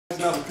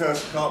Another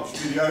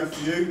Carpentry video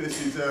for you. This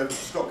is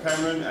Scott,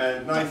 Cameron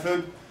and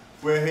Nathan.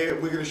 We're here,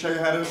 we're going to show you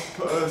how to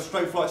put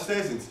straight flight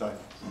stairs in today.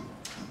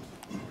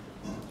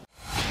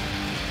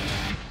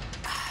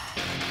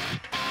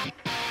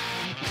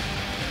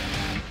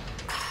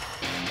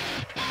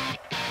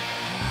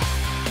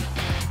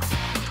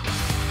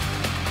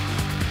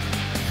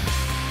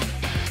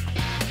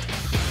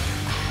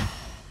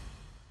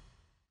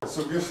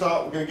 So we're going to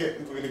start, we're going to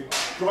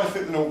dry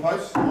fit the normal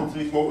posts onto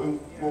these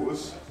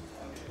mortars.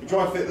 You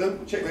dry fit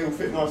them, check they all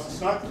fit nice and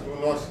snug,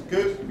 all nice and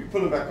good. You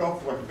pull them back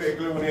off, like a bit of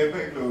glue on here, a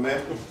bit of glue on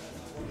there.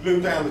 Glue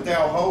down the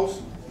dowel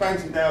holes, bang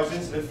some dowels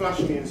in so they're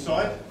flush on the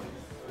inside.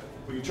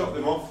 We can chop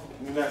them off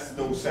and then that's the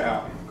normal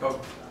setup.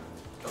 Cool.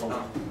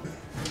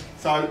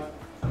 So,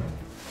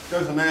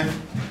 goes on there.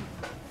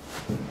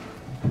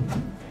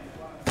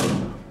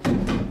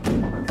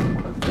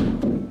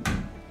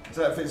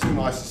 So that fits all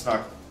nice and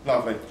snug.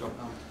 Lovely.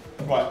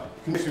 Right,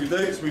 next thing we do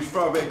is we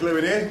throw a bit of glue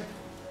in here.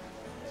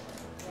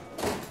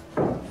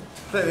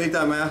 It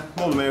don't matter,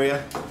 more the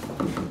merrier.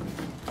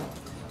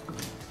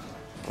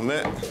 On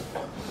there.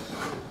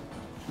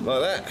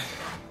 Like that.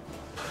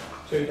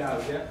 2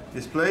 dowels, yeah?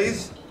 Yes,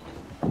 please.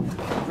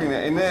 Bring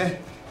that in there.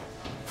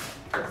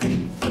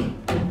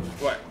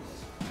 Right.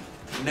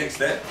 Next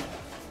step,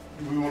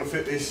 we want to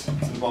fit this to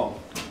the bottom.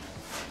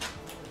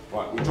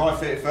 Right, we'll dry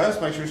fit it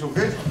first, make sure it's all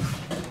good.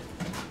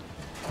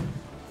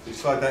 You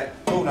slide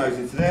that ball nose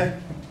into there.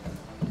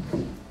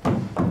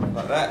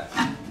 Like that.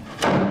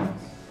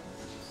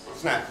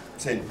 Snap.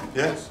 10,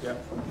 yes? Yeah.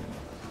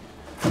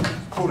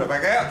 Pull that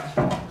back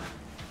out.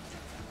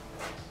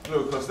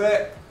 Glue across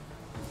there.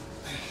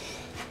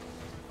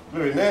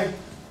 Glue in there.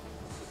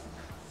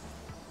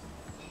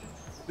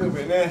 A little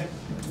bit in there.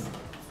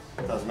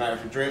 Doesn't matter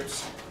if it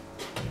drips.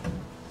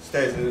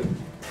 Stairs in it.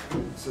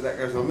 So that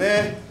goes on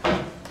there.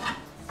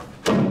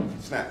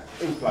 Snap.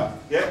 In play.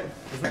 Yeah?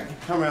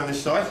 Come around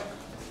this side.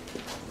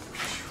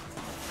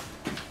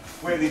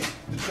 Where the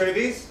tread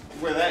is,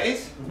 where that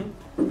is.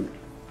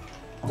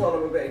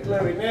 Dollop a bit of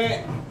glue in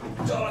there,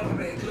 dollop a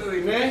bit of glue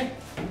in there.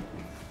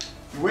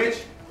 Your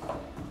wedge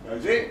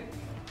goes in,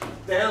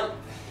 down.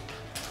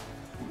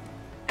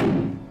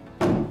 Bang.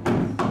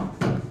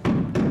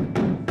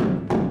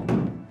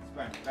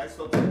 That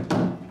stops the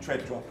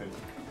tread dropping.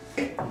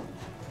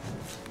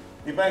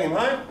 You bang him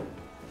home.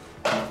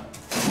 That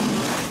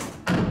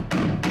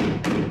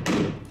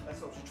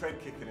stops your tread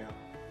kicking out.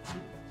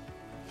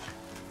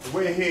 The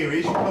way here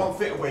is you can't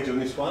fit a wedge on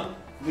this one,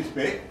 this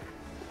bit.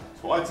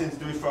 What I tend to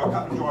do is throw a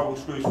couple of drywall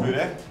screws through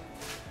there,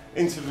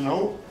 into the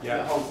knoll, yeah.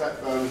 And it holds that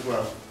firm as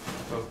well.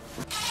 Cool.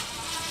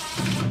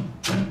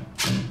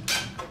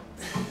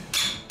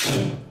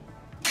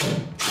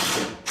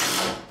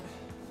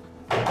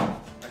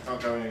 That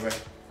can't go anywhere.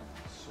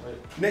 Sweet.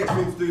 Next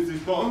thing to do to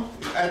this bottom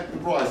is add the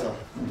riser.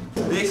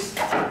 This is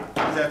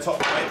our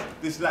top tread.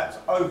 This laps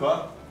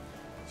over,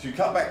 so you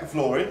cut back the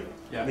flooring,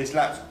 yeah. And this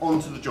laps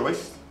onto the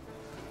joist.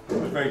 The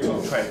very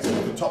top tread.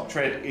 The top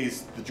tread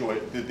is the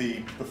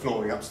the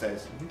flooring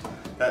upstairs.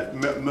 That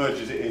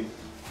merges it in.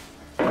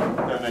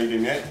 Don't need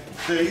them yet.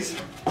 These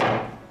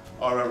are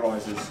our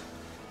risers.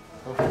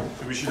 So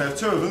we should have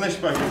 2 of them. They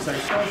should both be the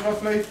same size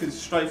roughly. If it's a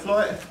straight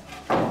flight.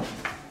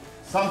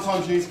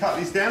 Sometimes you need to cut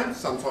these down.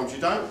 Sometimes you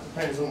don't.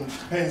 Depends on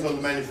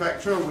the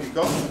manufacturer. What you've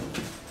got.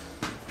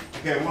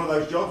 Again, one of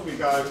those jobs we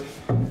go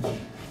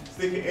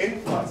stick it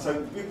in. Right.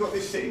 So we've got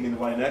this sitting in the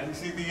way now. Can you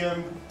see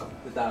the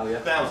dowel, yeah.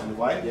 Dowel's in the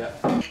way. Yeah.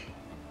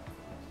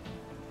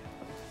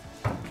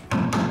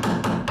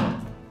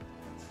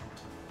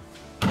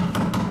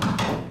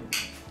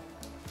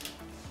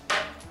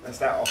 That's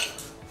that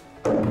off.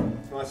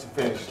 Nice and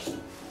finished.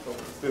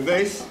 Then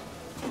these,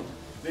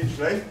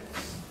 literally,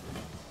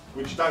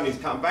 which don't need to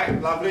come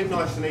back, lovely,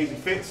 nice and easy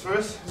fits for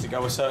us. Does it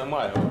go a certain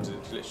way or does it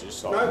literally just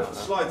slide? No, it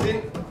slides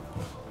in.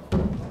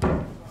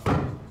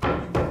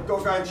 You've got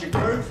to go into your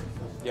groove.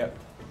 Yep.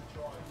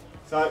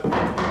 So, you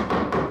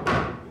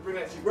bring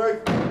that to your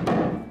groove,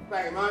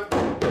 bang them home.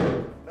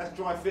 That's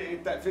dry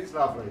fitted, that fits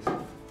lovely.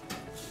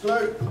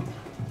 Glue.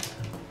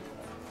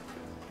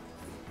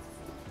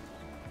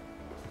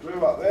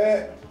 Glue up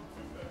there.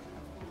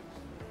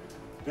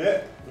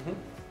 Yeah.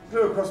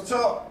 Glue across the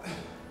top.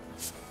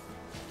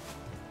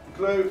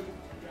 Glue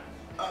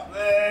up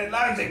there.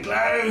 Loads of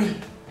glue.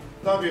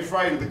 Don't be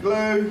afraid of the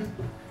glue.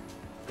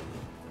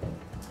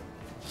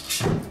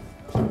 So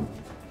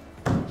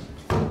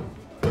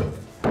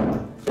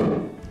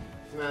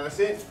now that's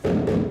it. We're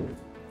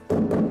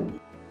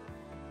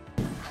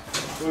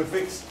going to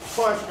fix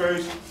 5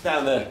 screws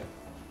down there.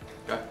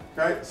 Okay.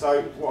 Okay,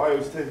 so what I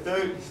always tend to do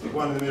is stick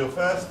one in the middle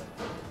first.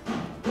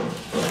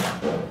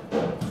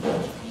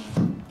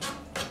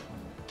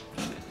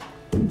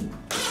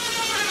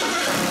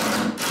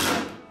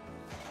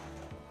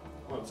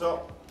 On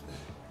top.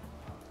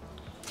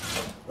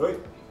 Right.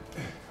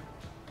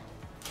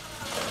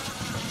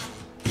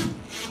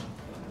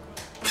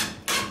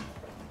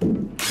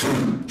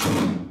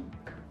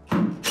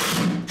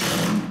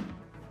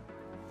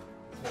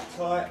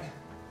 Tight.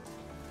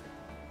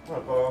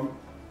 Right, bottom.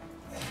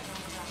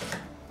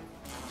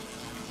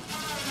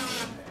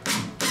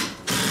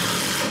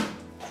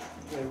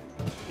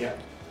 Yeah.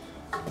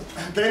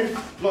 Then,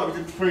 like we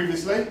did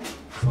previously,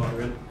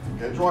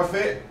 dry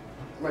fit,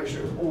 make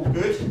sure it's all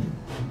good.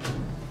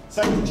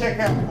 So to check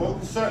out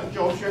for certain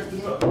jobs you have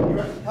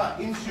to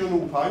cut into your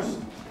null post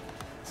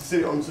to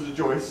sit it onto the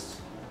joist.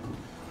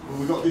 And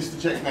we've got this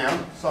to check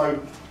now. So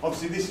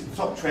obviously this is the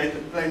top tread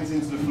that blends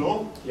into the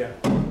floor. Yeah.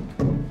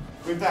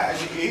 With that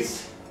as it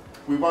is,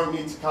 we won't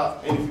need to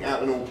cut anything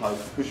out of the null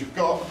post because you've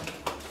got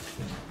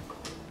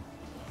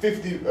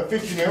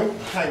 50mm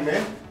hang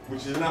there,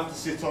 which is enough to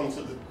sit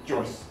onto the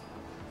joist.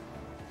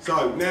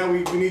 So now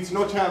we need to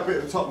notch out a bit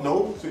of the top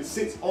null so it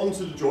sits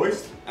onto the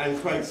joist and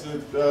creates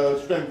the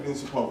strengthening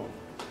support.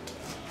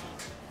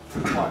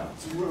 Right,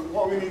 so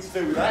what we need to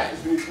do with that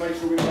is we need to make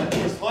sure we know our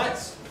joist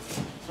heights.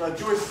 So our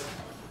joists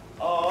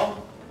are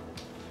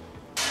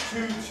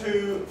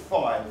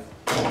 225.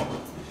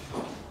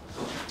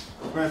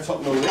 Where our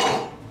top null is.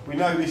 We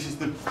know this is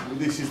the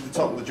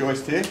top of the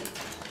joist here,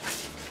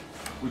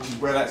 which is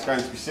where that's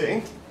going to be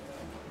sitting.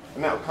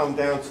 And that will come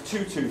down to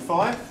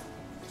 225,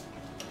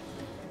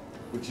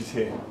 which is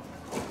here.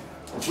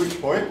 At which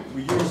point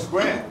we use a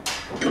square,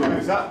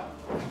 goes up,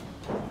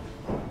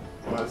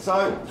 like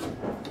so,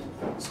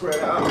 square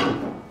that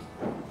up,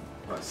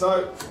 like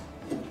so,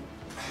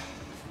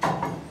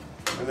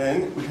 and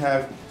then we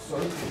have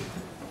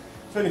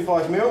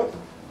 25mm,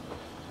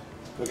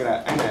 look at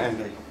that, ain't that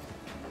handy?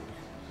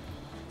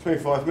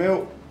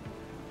 25mm,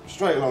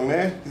 straight along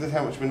there, because that's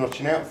how much we're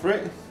notching out for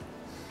it.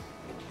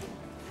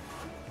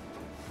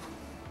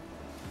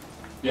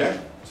 Yeah,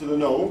 to the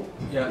null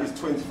is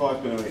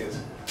 25mm.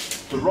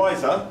 The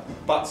riser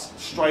butts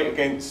straight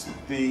against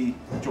the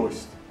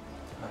joist.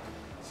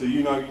 So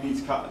you know you need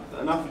to cut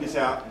enough of this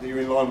out that you're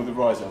in line with the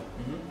riser.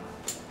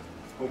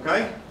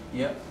 Okay?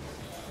 Yeah.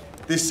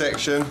 This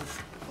section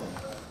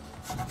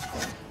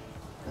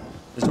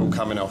is all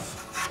coming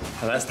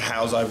off. And that's to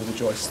house over the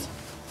joist.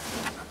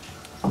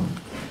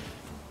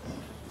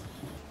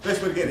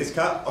 Best way to get this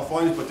cut, I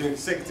find, is by doing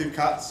consecutive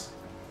cuts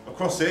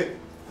across it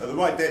at the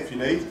right depth you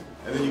need,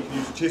 and then you can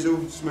use a chisel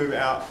to smooth it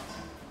out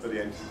at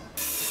the end.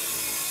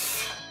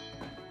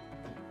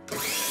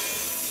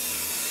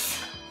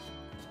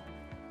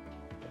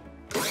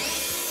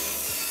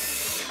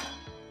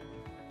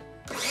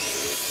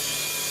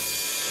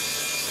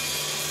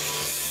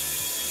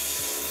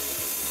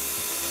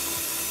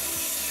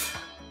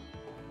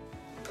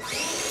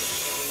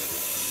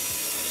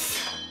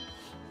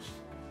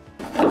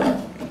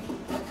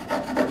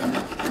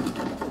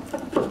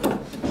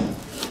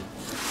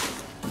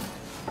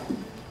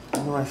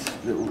 Nice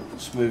little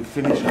smooth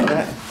finish like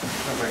that.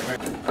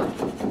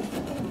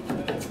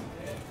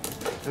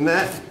 And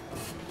that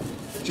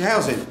is your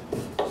housing.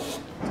 Let's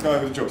go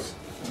over the joist.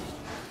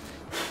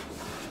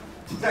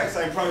 Exact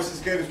same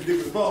process again as we did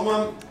with the bottom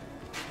one.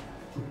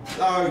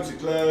 Loads of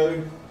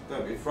glue,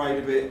 don't be afraid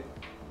of it.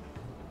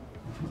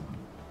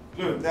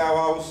 Glue and dowel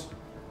holes.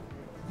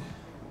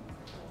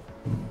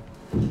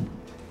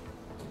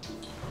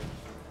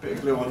 Bit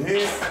of glue on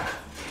here.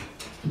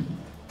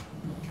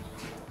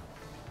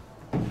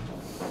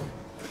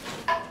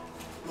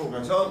 All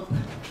goes on.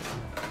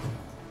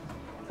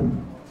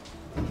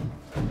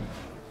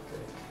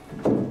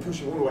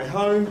 Push it all the way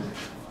home.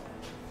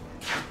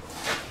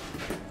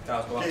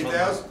 Keep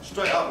dowels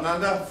straight up and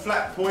under.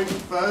 Flat point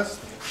first.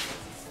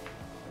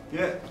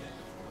 Yeah.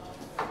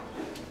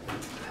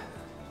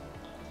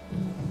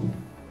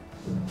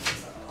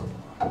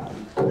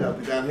 That'll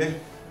be down here.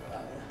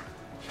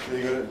 Then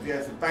you're going to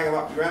have to bang them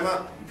up your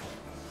hammer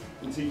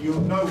until you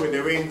know when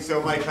they're in, so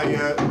they'll make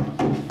a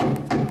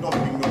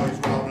knocking noise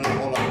rather than a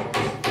hollow noise.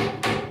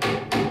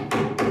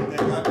 There you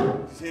go.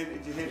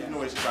 Did you hear the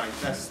noise change?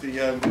 That's the you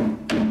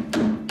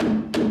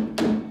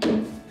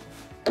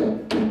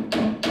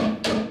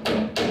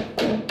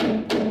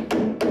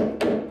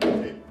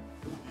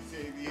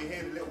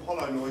hear the little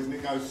hollow noise and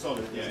it goes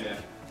solid. Yeah.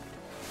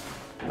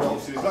 Well,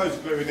 obviously there's loads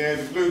of glue in there,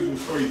 the glue's all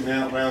squeezing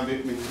out around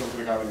it, means it's not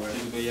going to go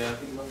anywhere.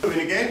 Glue in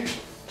again.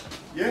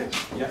 Yeah?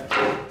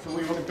 Yeah. So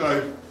we want to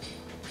glue.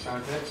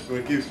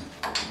 We're going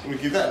to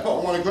give that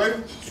bottom one a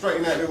glue,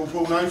 straighten that little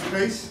ball nose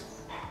piece.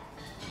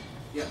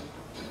 Yeah.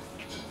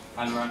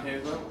 And around here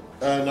as well?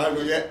 No,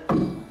 not yet.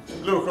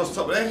 Glue across the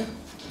top there.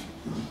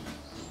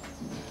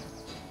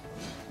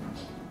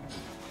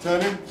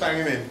 Turn him, bang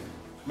him in.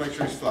 Make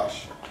sure he's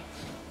flush.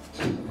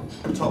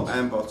 Top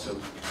and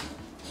bottom.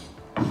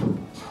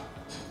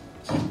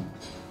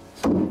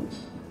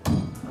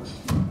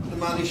 The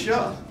money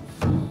shot.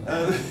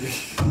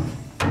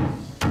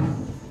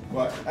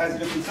 Right, as you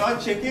look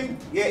inside, check him.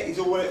 Yeah, he's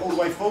all the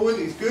way forward,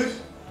 he's good.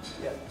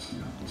 Yeah.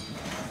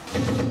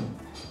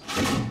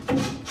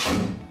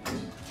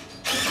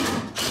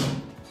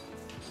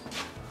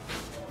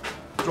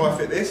 Dry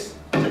fit this,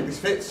 check this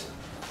fits.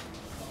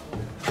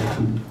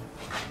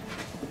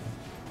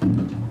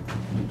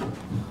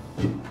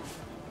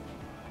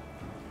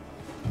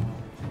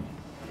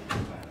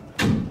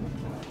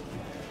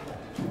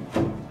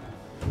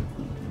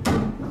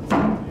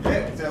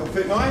 Yeah, that'll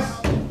fit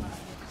nice.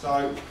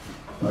 So,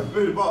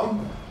 glue the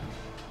bottom,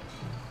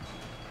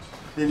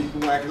 then you can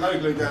whack a load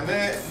of glue down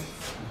there,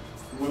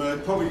 You want to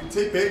probably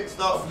tip it,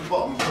 start from the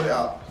bottom and put it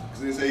up,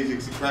 because it's easy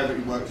because the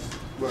gravity works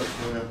for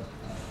you.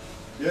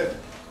 Yeah.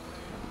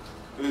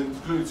 And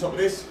then glue the top of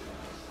this.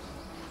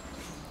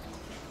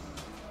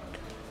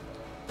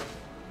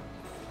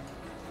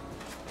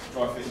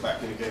 Try to fit it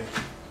back in again.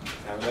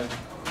 Now and then.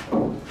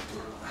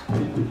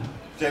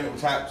 Gentle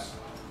taps.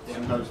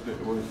 And don't split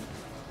the wood.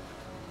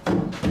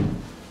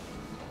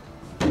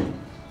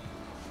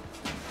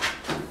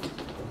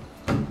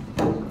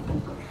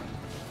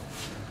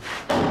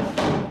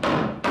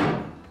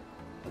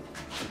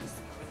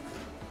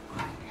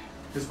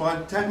 It's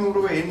fine. Tap them all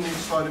the way in and then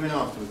slide them in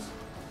afterwards.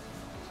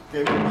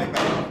 Get them all the way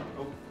back.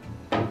 Oh.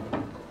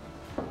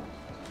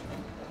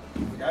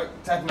 There we go.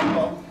 Tap them at the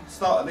bottom.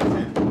 Start at this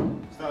end.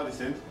 Start at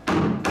this end.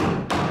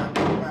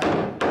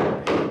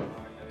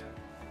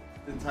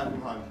 Then tap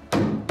them home.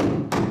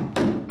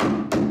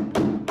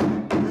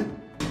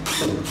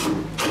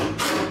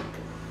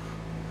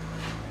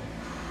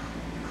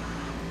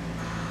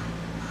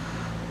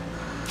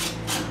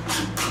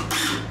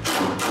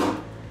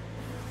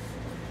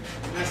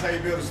 That's how you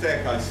build a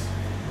staircase.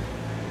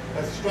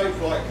 That's a straight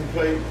flight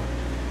complete.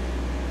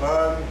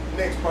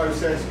 Next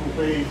process will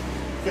be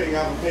fitting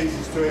other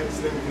pieces to it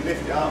so then we can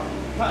lift it up,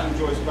 pattern the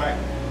joist back,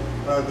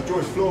 the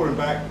joist flooring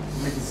back,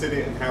 and we can sit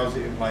it and house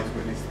it in place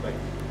where it needs to be.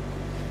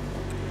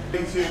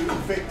 Need to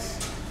fix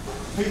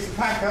a piece of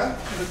packer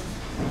to the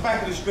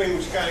back of the string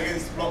which is going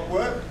against the block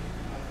work.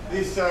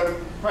 This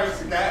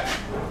creates a gap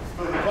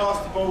for the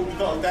plasterboard, the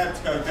dot and dab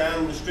to go down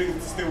and the string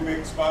to still be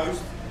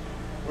exposed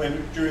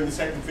during the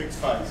second fix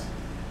phase.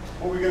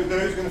 What we're going to do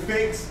is we're going to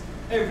fix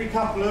every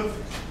couple of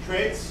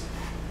treads,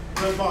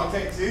 those marked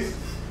X's,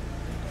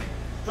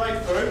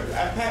 straight through.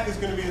 Our packer is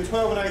going to be a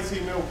 12 and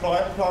 18mm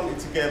ply planted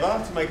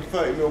together to make a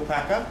 30mm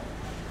packer.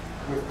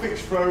 We'll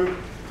fix through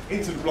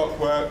into the block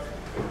work,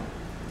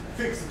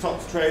 fix the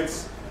top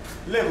treads,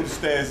 level the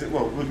stairs,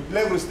 well, we'll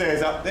level the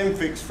stairs up, then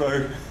fix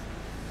through,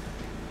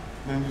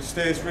 and then the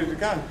stairs ready to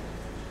go.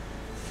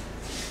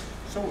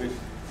 Sorted.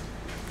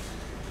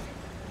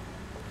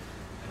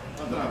 I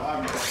don't know,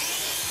 I haven't.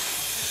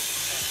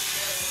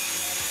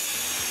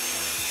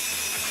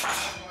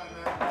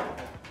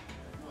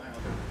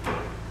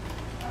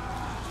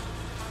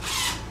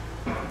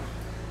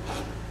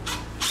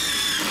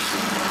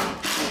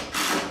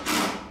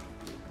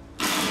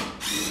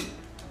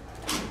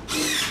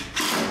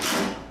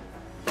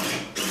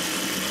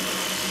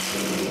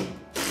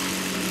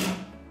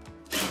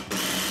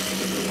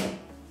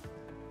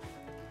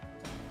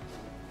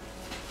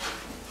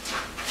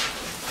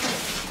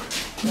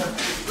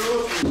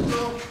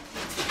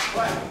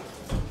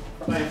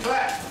 Lay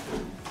flat.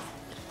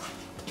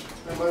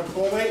 Then move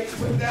for me.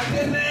 Put down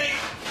your knee.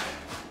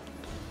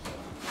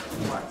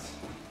 Right.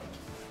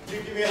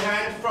 You give me a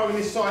hand throwing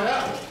this side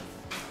up.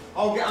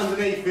 I'll get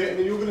underneath it and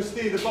then you're going to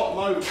steer the bottom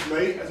over to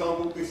me as I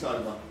walk this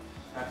over.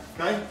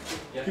 Okay?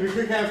 Yep. Give me a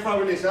quick hand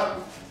throwing this up.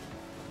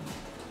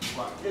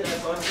 Right, get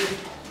that side.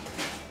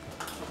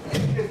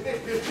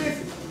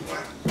 Lift.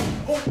 Right.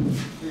 Oh.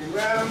 Bring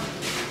round.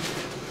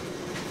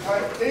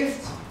 Right,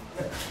 lift.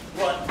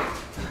 Right.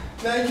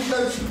 Now you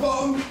go to the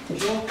bottom.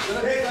 Sure.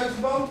 Here, go to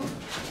the bottom.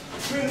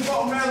 Bring the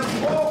bottom round to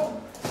the wall.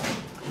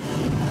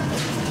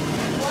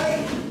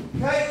 Wait.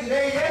 Okay, you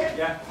there yet?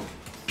 Yeah.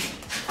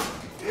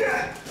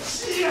 Yeah.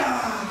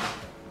 Yeah.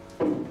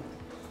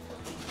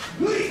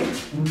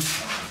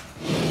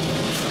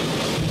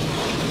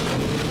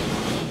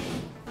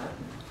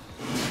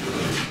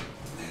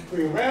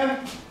 Bring it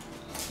round.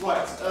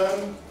 Right,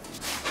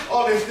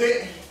 I'll lift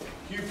it.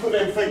 You put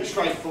them feet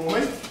straight for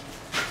me.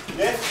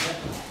 Yeah?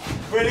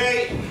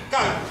 Ready, go!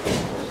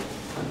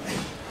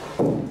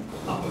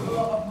 Up we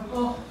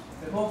go.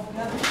 Bit more if we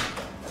can.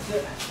 That's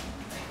it.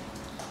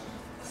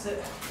 That's it.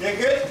 Yeah,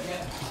 good?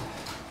 Yeah.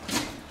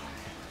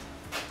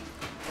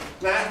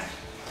 Now,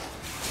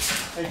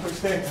 hey, put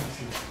staircase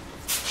in.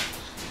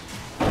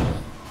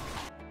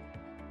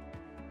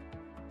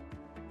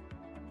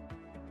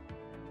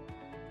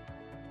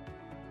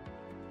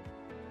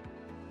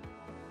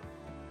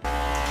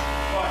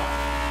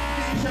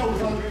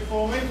 Shoulders under it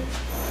for me.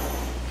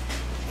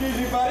 Excuse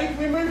me, buddy. Can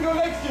we move your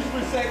legs just for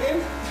a second?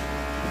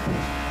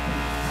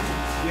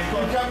 Yeah, you've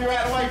got to jump you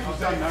out of the way for a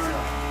second.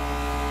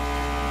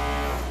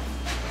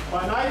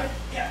 Right, Nate?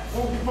 Yeah.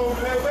 Walk you forward a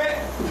little bit.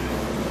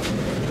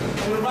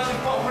 I'm going to run the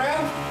bottom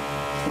round.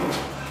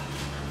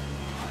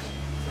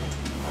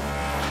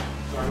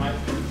 Sorry, mate.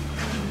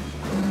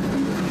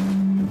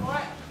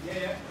 Right?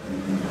 Yeah.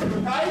 You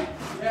okay?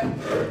 Yeah.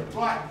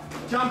 Right.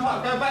 Jump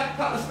up, go back a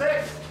couple of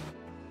steps.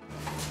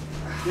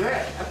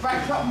 Yeah,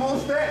 back a couple more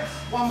steps,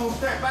 one more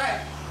step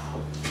back.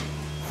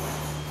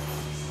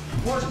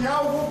 Watch the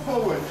hole, walk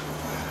forward.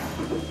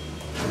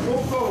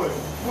 Walk forward,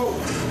 walk.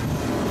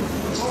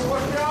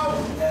 Watch the hole.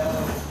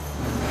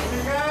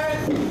 Big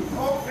hand,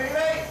 walk, big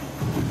leg.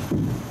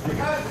 Big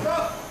hand,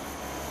 stop.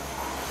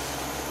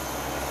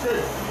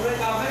 Good, you leg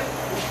up it.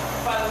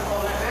 Balance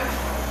on that now.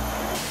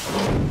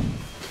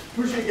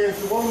 Push it against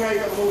the one where you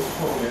got the wall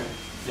support on it.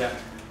 Yeah.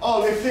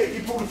 I'll lift it,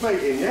 you pull the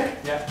feet in, yeah?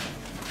 Yeah.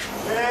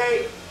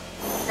 Ready?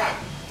 Go.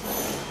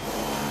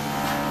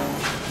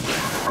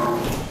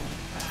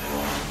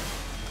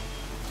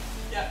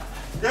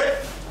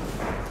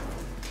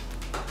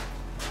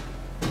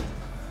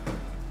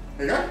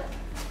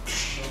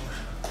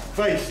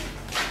 Face.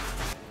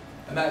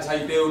 And that is how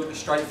you build a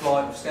straight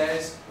flight of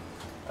stairs.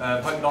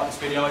 Hope you like this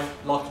video,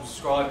 like and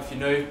subscribe if you're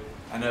new,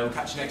 and we'll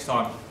catch you next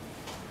time.